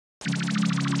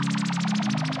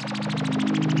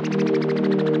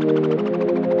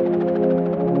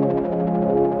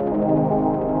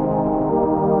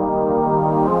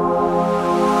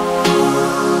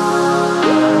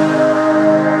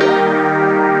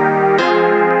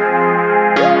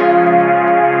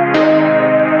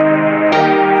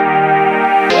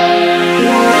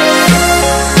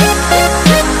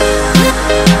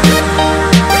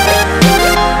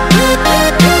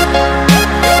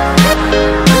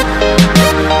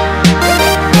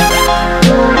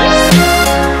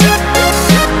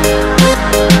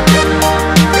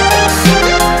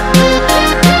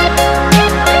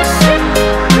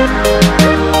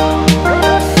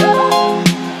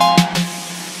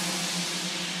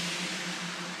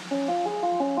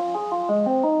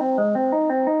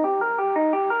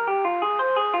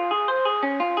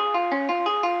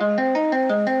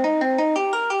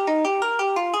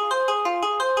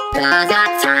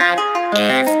time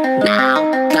is now.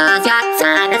 'Cause your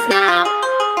time is now.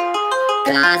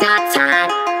 'Cause your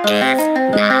time is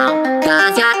now.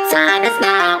 'Cause your time is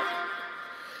now.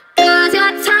 'Cause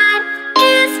your time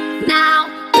is now.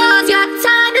 'Cause your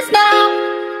time is now.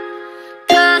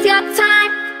 'Cause your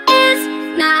time is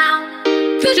now.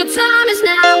 'Cause your time is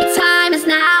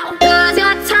now.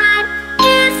 Your time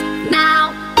is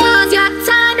now. 'Cause your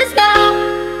time is now.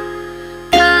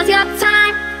 'Cause your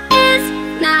time is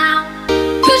now.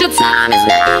 'Cause your time is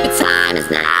now. 'Cause your time is now. Your time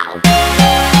is now.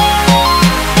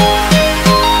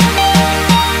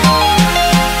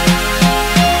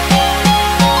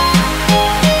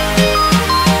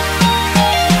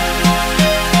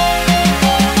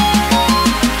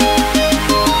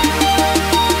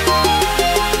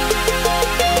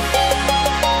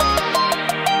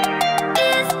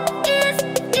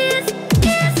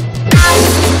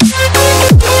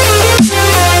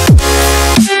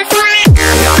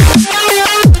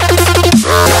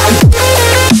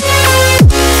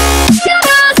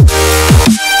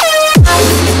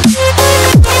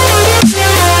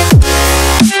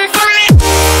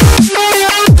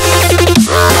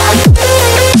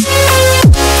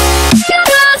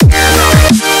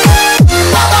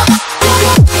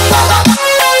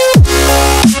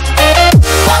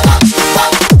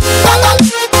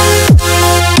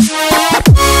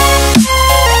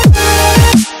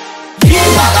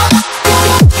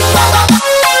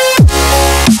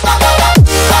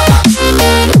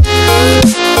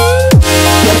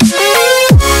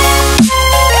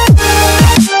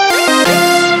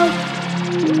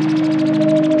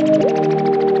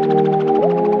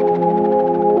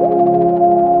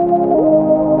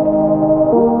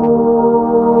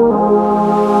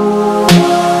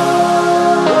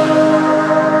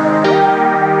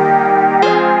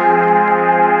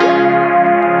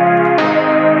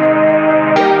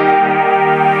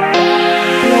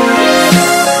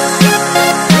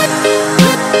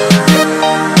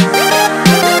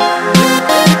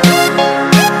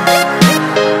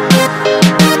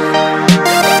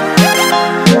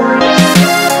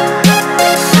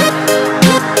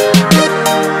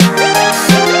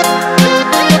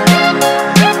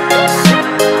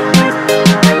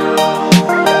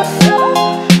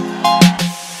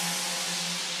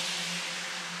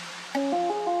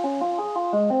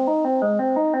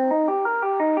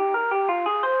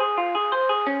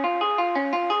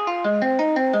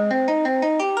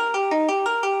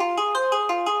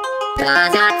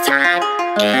 Cause your time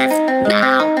is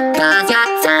now. Cause your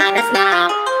time is now.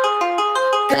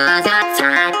 Cause your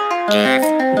time is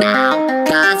now.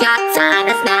 Cause your time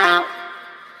is now.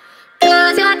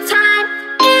 Cause your time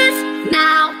is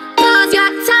now. Cause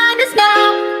your time is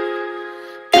now.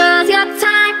 Cause your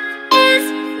time is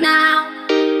now.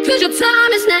 Cause your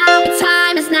time is now. Your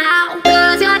time is now.